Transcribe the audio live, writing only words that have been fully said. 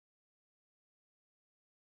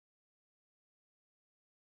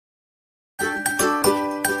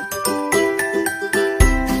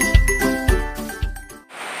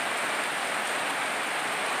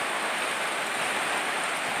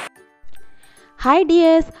Hi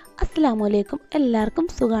dears, അസ്സലാമു അലൈക്കും. എല്ലാവർക്കും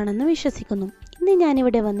സുഖമാണെന്ന് വിശ്വസിക്കുന്നു. ഇന്ന്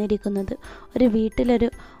ഞാനിവിടെ വന്നിരിക്കുന്നത് ഒരു വീട്ടിലൊരു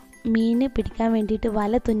മീൻ പിടിക്കാൻ വേണ്ടിയിട്ട്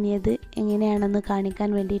വല തുന്നിയത് എങ്ങനെയാണെന്ന് കാണിക്കാൻ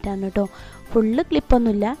വേണ്ടിയിട്ടാണ് കേട്ടോ. ഫുള്ള്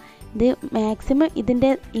ക്ലിപ്പൊന്നുമില്ല. ഇത് മാക്സിമം ഇതിൻ്റെ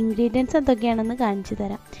ഇൻഗ്രീഡിയൻസ് എന്തൊക്കെയാണെന്ന് കാണിച്ചു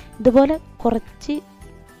തരാം. ഇതുപോലെ കുറച്ച്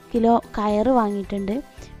കിലോ കയറ് വാങ്ങിയിട്ടുണ്ട്.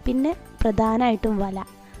 പിന്നെ പ്രധാനമായിട്ടും വല,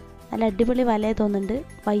 നല്ല അടിപൊളി വല തോന്നുന്നുണ്ട്.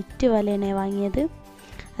 വൈറ്റ് വലയാണ് വാങ്ങിയത്.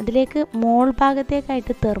 അതിലേക്ക് മോൾ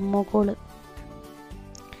ഭാഗത്തേക്കായിട്ട് തെർമോക്കോള്,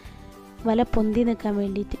 വല പൊന്തി നിൽക്കാൻ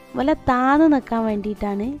വേണ്ടിയിട്ട്, വല താന്ന് നിൽക്കാൻ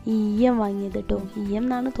വേണ്ടിയിട്ടാണ് ഈയം വാങ്ങിയത് കേട്ടോ. ഈയം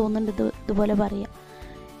എന്നാണ് തോന്നുന്നത്, ഇതുപോലെ പറയാം.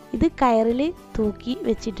 ഇത് കയറിൽ തൂക്കി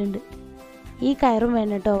വെച്ചിട്ടുണ്ട്. ഈ കയറും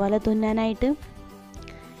വേണം കേട്ടോ വല തുന്നാനായിട്ട്.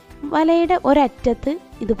 വലയുടെ ഒരറ്റത്ത്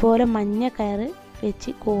ഇതുപോലെ മഞ്ഞ കയറ്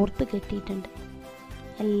വെച്ച് കോർത്ത് കെട്ടിയിട്ടുണ്ട്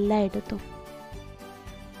എല്ലായിടത്തും.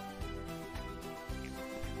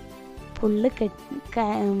 ഫുള്ള്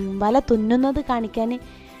വല തുന്നുന്നത് കാണിക്കാൻ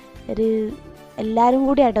ഒരു എല്ലാവരും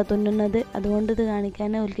കൂടി ആട്ടോ തുന്നുന്നത്. അതുകൊണ്ട് ഇത്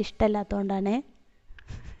കാണിക്കാൻ അവർക്ക് ഇഷ്ടമല്ലാത്തതുകൊണ്ടാണ്.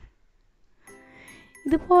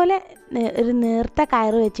 ഇതുപോലെ ഒരു നേർത്ത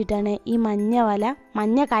കയറ് വെച്ചിട്ടാണ് ഈ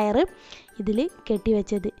മഞ്ഞ കയറ് ഇതിൽ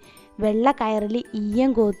കെട്ടിവെച്ചത്. വെള്ള കയറിൽ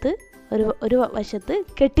ഈയം കോത്ത് ഒരു വശത്ത്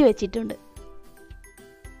കെട്ടിവെച്ചിട്ടുണ്ട്.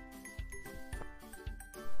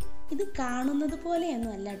 ഇത് കാണുന്നത്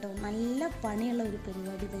പോലെയൊന്നും അല്ല കേട്ടോ, നല്ല പണിയുള്ള ഒരു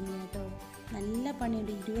പരിപാടി തന്നെയാണ് കേട്ടോ. നല്ല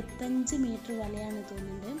പണിയുണ്ട്. 25 മീറ്റർ വലയാണ്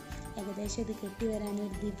തോന്നുന്നുണ്ട്. ഏകദേശം ഇത് കെട്ടി വരാൻ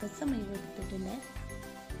ഒരു ദിവസം എടുത്തിട്ടുണ്ട്.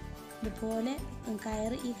 ഇതുപോലെ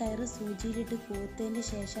ഈ കയറ് സൂചിയിലിട്ട് കോത്തതിന്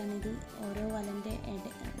ശേഷമാണ് ഇത് ഓരോ വലൻ്റെ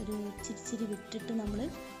ഒരു ചിരിച്ചിരി വിട്ടിട്ട് നമ്മൾ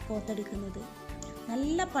കോത്തെടുക്കുന്നത്.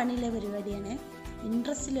 നല്ല പണിയുള്ള പരിപാടിയാണ്.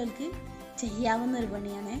 ഇൻട്രസ്റ്റിലേക്ക് ചെയ്യാവുന്ന ഒരു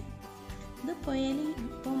പണിയാണ് ഇത്. പുഴയിൽ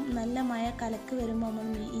ഇപ്പം നല്ല മഴ കലക്ക് വരുമ്പോൾ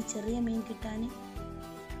നമ്മൾ ഈ ചെറിയ മീൻ കിട്ടാൻ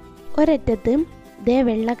ഒരറ്റത്ത് ഇതേ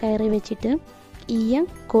വെള്ള കയറി വെച്ചിട്ട് ഈയം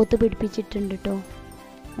കോത്ത് പിടിപ്പിച്ചിട്ടുണ്ട് കേട്ടോ.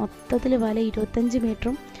 മൊത്തത്തിൽ വല 25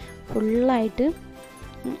 മീറ്ററും ഫുള്ളായിട്ട്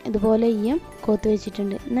ഇതുപോലെ ഈയം കോത്ത്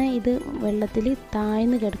വെച്ചിട്ടുണ്ട്. എന്നാൽ ഇത് വെള്ളത്തിൽ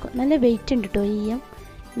താഴ്ന്ന് കിടക്കും. നല്ല വെയിറ്റ് ഉണ്ട് കേട്ടോ. ഈയം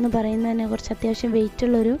എന്ന് പറയുന്നത് തന്നെ കുറച്ച് അത്യാവശ്യം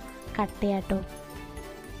വെയിറ്റുള്ളൊരു കട്ടയാട്ടോ.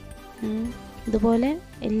 ഇതുപോലെ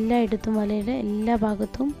എല്ലായിടത്തും വലയുടെ എല്ലാ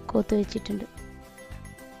ഭാഗത്തും കോത്ത് വെച്ചിട്ടുണ്ട്.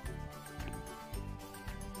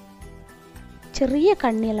 ചെറിയ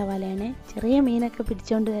കണ്ണിയുള്ള വലയാണ്, ചെറിയ മീനൊക്കെ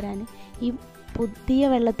പിടിച്ചുകൊണ്ട് വരാൻ. ഈ പുതിയ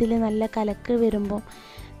വെള്ളത്തിൽ നല്ല കലക്ക് വരുമ്പോൾ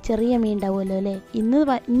ചെറിയ മീൻ ഉണ്ടാവുമല്ലോ അല്ലേ.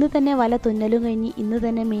 ഇന്ന് തന്നെ വല തുന്നലും കഴിഞ്ഞ് ഇന്ന്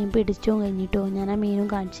തന്നെ മീൻ പിടിച്ചും കഴിഞ്ഞിട്ടോ. ഞാൻ ആ മീനും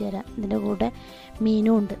കാണിച്ചു തരാം. ഇതിൻ്റെ കൂടെ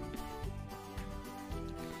മീനും ഉണ്ട്.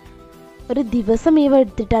 ഒരു ദിവസം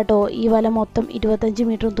എടുത്തിട്ടാട്ടോ ഈ വല മൊത്തം 25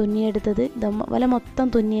 മീറ്ററും തുന്നിയെടുത്തത്. വല മൊത്തം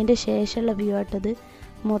തുന്നിയതിൻ്റെ ശേഷമുള്ള വ്യൂ ആട്ടത്.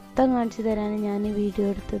 മൊത്തം കാണിച്ചു തരാൻ ഞാൻ വീഡിയോ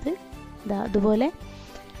എടുത്തത്. അതുപോലെ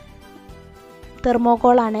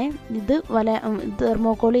തെർമോക്കോളാണ് ഇത്.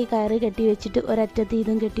 തെർമോക്കോൾ ഈ കയറ് കെട്ടി വെച്ചിട്ട് ഒരറ്റത്ത്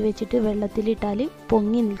ഇതും കെട്ടി വെച്ചിട്ട് വെള്ളത്തിലിട്ടാൽ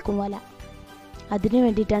പൊങ്ങി നിൽക്കും വല. അതിന്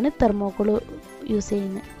വേണ്ടിയിട്ടാണ് തെർമോക്കോൾ യൂസ്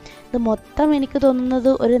ചെയ്യുന്നത്. ഇത് മൊത്തം എനിക്ക് തോന്നുന്നത്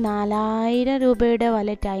ഒരു 4000 രൂപയുടെ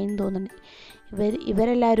വലറ്റായിന്ന് തോന്നുന്നുണ്ട്.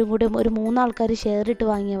 ഇവരെല്ലാവരും കൂടി ഒരു 3 ആൾക്കാർ ഷെയർ ഇട്ട്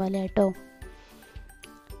വാങ്ങിയ വല കേട്ടോ.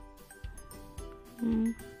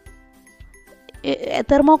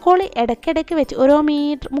 തെർമോക്കോൾ ഇടയ്ക്കിടയ്ക്ക് വെച്ച് ഓരോ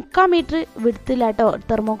മീറ്റർ 3/4 മീറ്റർ വിടുത്തില്ലാട്ടോ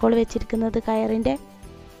തെർമോക്കോൾ വെച്ചിരിക്കുന്നത് കയറിൻ്റെ.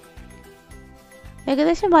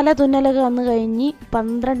 ഏകദേശം വല തുന്നലൊക്കെ വന്നു കഴിഞ്ഞ്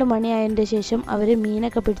 12 മണിയായതിൻ്റെ ശേഷം അവർ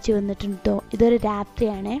മീനൊക്കെ പിടിച്ച് വന്നിട്ടുണ്ട് കേട്ടോ. ഇതൊരു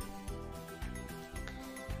രാത്രിയാണേ.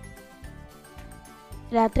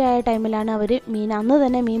 രാത്രിയായ ടൈമിലാണ് അവർ അന്ന്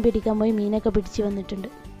തന്നെ മീൻ പിടിക്കാൻ പോയി മീനൊക്കെ പിടിച്ച് വന്നിട്ടുണ്ട്.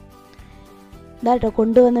 ഇതാട്ടോ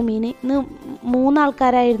കൊണ്ടുവന്ന മീൻ. ഇന്ന് 3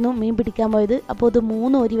 ആൾക്കാരായിരുന്നു മീൻ പിടിക്കാൻ പോയത്. അപ്പോൾ ഇത്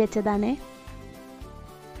 3 ഓരി വെച്ചതാണ്.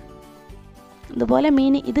 ഇതുപോലെ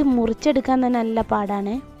മീൻ ഇത് മുറിച്ചെടുക്കാൻ തന്നെ നല്ല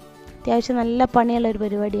പാടാണ്. അത്യാവശ്യം നല്ല പണിയുള്ള ഒരു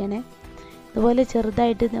പരിപാടിയാണ്. ഇതുപോലെ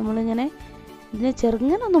ചെറുതായിട്ട് നമ്മളിങ്ങനെ ഇതിനെ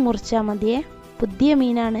ചെറുങ്ങനെ ഒന്ന് മുറിച്ചാൽ മതിയേ. പുതിയ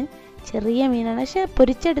മീനാണ്, ചെറിയ മീനാണ്, പക്ഷെ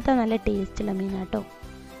പൊരിച്ചെടുത്താൽ നല്ല ടേസ്റ്റുള്ള മീനാട്ടോ.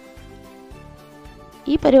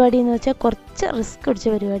 ഈ പരിപാടി എന്ന് വെച്ചാൽ കുറച്ച് റിസ്ക് പിടിച്ച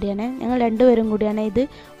പരിപാടിയാണ്. ഞങ്ങൾ 2 പേരും കൂടിയാണ് ഇത്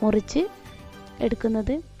മുറിച്ച്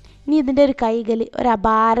എടുക്കുന്നത്. ഇനി ഇതിൻ്റെ ഒരു കൈകൽ ഒരു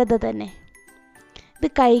അപാരത തന്നെ. ഇത്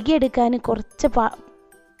കൈകി എടുക്കാൻ കുറച്ച്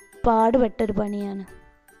പാടുപെട്ടൊരു പണിയാണ്.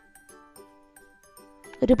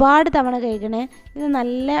 ഒരുപാട് തവണ കഴുകണേ. ഇത്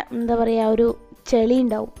നല്ല എന്താ പറയുക, ഒരു ചെളി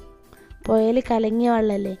ഉണ്ടാവും. പുഴയിൽ കലങ്ങിയ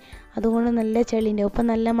വെള്ളമല്ലേ, അതുകൊണ്ട് നല്ല ചെളി ഉണ്ടാവും. ഇപ്പം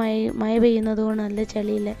നല്ല മഴ പെയ്യുന്നത് കൊണ്ട് നല്ല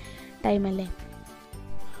ചെളിയുള്ള ടൈമല്ലേ.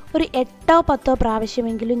 ഒരു 8-10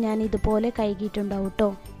 പ്രാവശ്യമെങ്കിലും ഞാൻ ഇതുപോലെ കഴുകിയിട്ടുണ്ടാവും കേട്ടോ.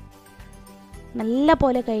 നല്ല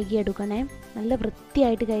പോലെ കഴുകിയെടുക്കണേ. നല്ല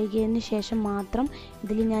വൃത്തിയായിട്ട് കഴുകിയതിന് ശേഷം മാത്രം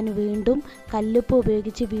ഇതിൽ ഞാൻ വീണ്ടും കല്ലുപ്പ്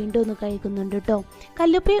ഉപയോഗിച്ച് വീണ്ടും ഒന്ന് കഴുകുന്നുണ്ട് കേട്ടോ.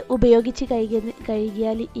 കല്ലുപ്പ് ഉപയോഗിച്ച്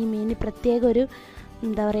കഴുകിയാൽ ഈ മീൻ പ്രത്യേക ഒരു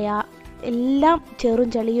എന്താ പറയുക, എല്ലാം ചെറും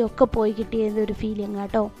ചളിയും ഒക്കെ പോയി കിട്ടിയതൊരു ഫീലിംഗ്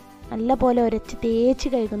കേട്ടോ. നല്ല പോലെ ഉരച്ച് തേച്ച്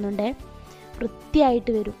കഴുകുന്നുണ്ടേ,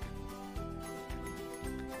 വൃത്തിയായിട്ട് വരും.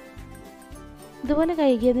 ഇതുപോലെ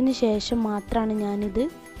കഴുകിയതിന് ശേഷം മാത്രമാണ് ഞാനിത്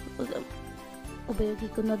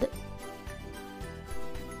ഉപയോഗിക്കുന്നത്.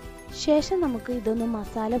 ശേഷം നമുക്ക് ഇതൊന്ന്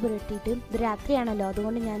മസാല പുരട്ടിയിട്ട്, ഇത് രാത്രിയാണല്ലോ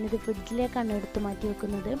അതുകൊണ്ട് ഞാനിത് ഫ്രിഡ്ജിലേക്കാണ് എടുത്ത് മാറ്റി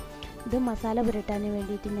വെക്കുന്നത്. ഇത് മസാല പുരട്ടാൻ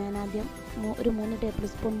വേണ്ടിയിട്ട് ഞാൻ ആദ്യം ഒരു 3 ടേബിൾ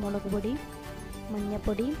സ്പൂൺ മുളക് പൊടി,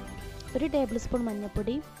 മഞ്ഞൾപ്പൊടി, 1 ടേബിൾ സ്പൂൺ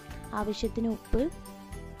മഞ്ഞൾപ്പൊടി, ആവശ്യത്തിന് ഉപ്പ്.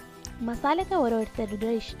 മസാലയൊക്കെ ഓരോരുത്തരുടെ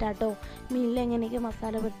ഇഷ്ടമാട്ടോ. മീനിൽ എങ്ങനെയൊക്കെ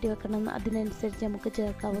മസാല പുരട്ടി വെക്കണം അതിനനുസരിച്ച് നമുക്ക്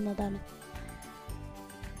ചേർക്കാവുന്നതാണ്.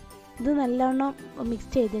 ഇത് നല്ലോണം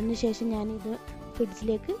മിക്സ് ചെയ്തതിന് ശേഷം ഞാനിത്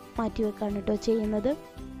ഫ്രിഡ്ജിലേക്ക് മാറ്റി വെക്കാണ് കേട്ടോ ചെയ്യുന്നത്.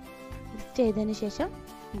 മിക്സ് ചെയ്തതിന് ശേഷം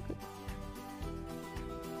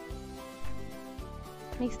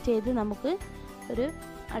നമുക്ക് ഒരു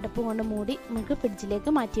അടപ്പ് കൊണ്ട് മൂടി നമുക്ക് ഫ്രിഡ്ജിലേക്ക്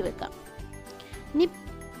മാറ്റി വെക്കാം. ഇനി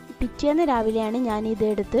പിറ്റേന്ന് രാവിലെയാണ് ഞാനിത്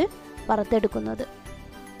എടുത്ത് വറുത്തെടുക്കുന്നത്.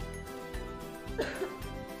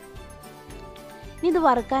 ഇനി ഇത്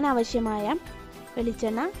വറുക്കാൻ ആവശ്യമായ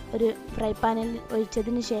വെളിച്ചെണ്ണ ഒരു ഫ്രൈ പാനിൽ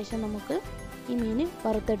ഒഴിച്ചതിന് ശേഷം നമുക്ക് ഈ മീൻ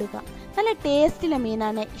വറുത്തെടുക്കാം. നല്ല ടേസ്റ്റുള്ള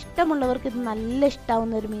മീനാണ്. ഇഷ്ടമുള്ളവർക്ക് ഇത് നല്ല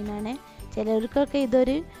ഇഷ്ടമാവുന്ന ഒരു മീനാണ്. ചിലർക്കൊക്കെ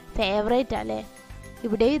ഇതൊരു ഫേവറേറ്റ് അല്ലേ.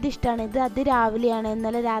 ഇവിടെ ഇത് ഇഷ്ടമാണ്. ഇത് രാവിലെയാണ്,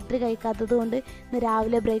 ഇന്നലെ രാത്രി കഴിക്കാത്തത് കൊണ്ട് ഇന്ന്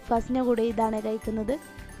രാവിലെ ബ്രേക്ക്ഫാസ്റ്റിൻ്റെ കൂടെ ഇതാണ് കഴിക്കുന്നത്.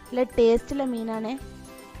 നല്ല ടേസ്റ്റുള്ള മീനാണ്.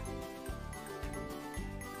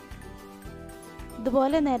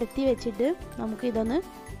 ഇതുപോലെ നിരത്തി വെച്ചിട്ട് നമുക്ക് ഇതൊന്ന്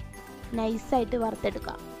നൈസായിട്ട്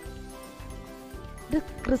വറുത്തെടുക്കാം. ഇത്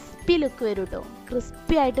ക്രിസ്പി ലുക്ക് വരും കേട്ടോ.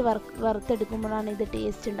 ക്രിസ്പി ആയിട്ട് വറുത്തെടുക്കുമ്പോഴാണ് ഇത്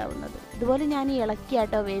ടേസ്റ്റ് ഉണ്ടാവുന്നത്. ഇതുപോലെ ഞാൻ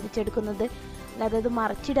ഇളക്കിയാട്ടോ വേവിച്ചെടുക്കുന്നത്, അല്ലാതെ ഇത്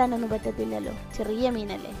മറിച്ചിടാനൊന്നും പറ്റത്തില്ലല്ലോ, ചെറിയ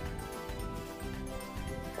മീനല്ലേ.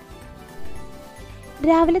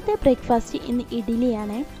 രാവിലത്തെ ബ്രേക്ക്ഫാസ്റ്റ് ഇന്ന്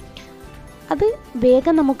ഇഡ്ഡലിയാണ്. അത്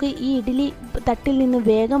വേഗം നമുക്ക് ഈ ഇഡ്ഡലി തട്ടിൽ നിന്ന്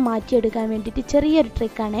വേഗം മാറ്റിയെടുക്കാൻ വേണ്ടിയിട്ട് ചെറിയൊരു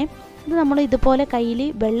ട്രിക്കാണ്. ഇത് നമ്മൾ ഇതുപോലെ കയ്യിൽ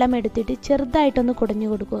വെള്ളം എടുത്തിട്ട് ചെറുതായിട്ടൊന്ന് കുടഞ്ഞു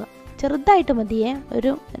കൊടുക്കുക. ചെറുതായിട്ട് മതിയേ,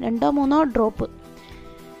 ഒരു 2-3 ഡ്രോപ്പ്.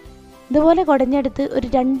 ഇതുപോലെ കുടഞ്ഞെടുത്ത് ഒരു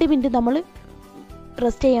 2 മിനിറ്റ് നമ്മൾ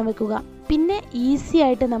റെസ്റ്റ് ചെയ്യാൻ വെക്കുക. പിന്നെ ഈസി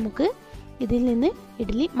ആയിട്ട് നമുക്ക് ഇതിൽ നിന്ന്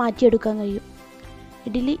ഇഡ്ഡലി മാറ്റിയെടുക്കാൻ കഴിയും.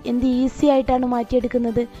 ഇഡ്ഡലി എന്ത് ഈസി ആയിട്ടാണ്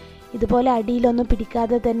മാറ്റിയെടുക്കുന്നത്. ഇതുപോലെ അടിയിലൊന്നും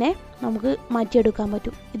പിടിക്കാതെ തന്നെ നമുക്ക് മാറ്റിയെടുക്കാൻ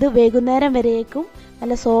പറ്റും. ഇത് വൈകുന്നേരം വരേക്കും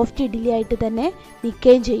നല്ല സോഫ്റ്റ് ഇഡ്ഡലി ആയിട്ട് തന്നെ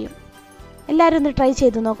നിൽക്കുകയും ചെയ്യും. എല്ലാവരും ഒന്ന് ട്രൈ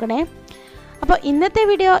ചെയ്ത് നോക്കണേ. അപ്പോൾ ഇന്നത്തെ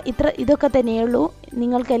വീഡിയോ ഇതൊക്കെ തന്നെയുള്ളൂ.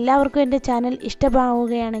 നിങ്ങൾക്ക് എല്ലാവർക്കും എൻ്റെ ചാനൽ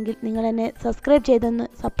ഇഷ്ടമാവുകയാണെങ്കിൽ നിങ്ങൾ എന്നെ സബ്സ്ക്രൈബ് ചെയ്തൊന്ന്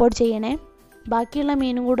സപ്പോർട്ട് ചെയ്യണേ. ബാക്കിയുള്ള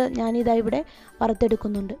മീനും കൂടെ ഞാനിതാ ഇവിടെ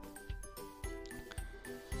വറുത്തെടുക്കുന്നുണ്ട്.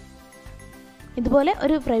 ഇതുപോലെ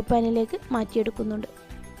ഒരു ഫ്രൈ പാനിലേക്ക് മാറ്റിയെടുക്കുന്നുണ്ട്.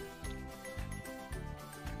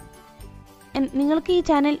 നിങ്ങൾക്ക് ഈ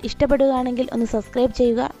ചാനൽ ഇഷ്ടപ്പെടുകയാണെങ്കിൽ ഒന്ന് സബ്സ്ക്രൈബ്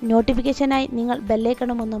ചെയ്യുക. നോട്ടിഫിക്കേഷനായി നിങ്ങൾ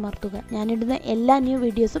ബെല്ലൈക്കണും ഒന്ന് അമർത്തുക. ഞാനിടുന്ന എല്ലാ ന്യൂ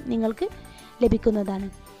വീഡിയോസും നിങ്ങൾക്ക് ലഭിക്കുന്നതാണ്.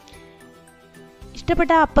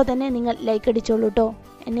 ഇഷ്ടപ്പെട്ട അപ്പോൾ തന്നെ നിങ്ങൾ ലൈക്ക് അടിച്ചോളൂ കേട്ടോ.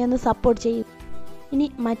 എന്നെ ഒന്ന് സപ്പോർട്ട് ചെയ്യും. ഇനി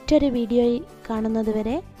മറ്റൊരു വീഡിയോയിൽ കാണുന്നത്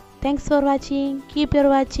വരെ thanks for watching. Keep your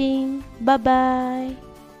watching. Bye bye.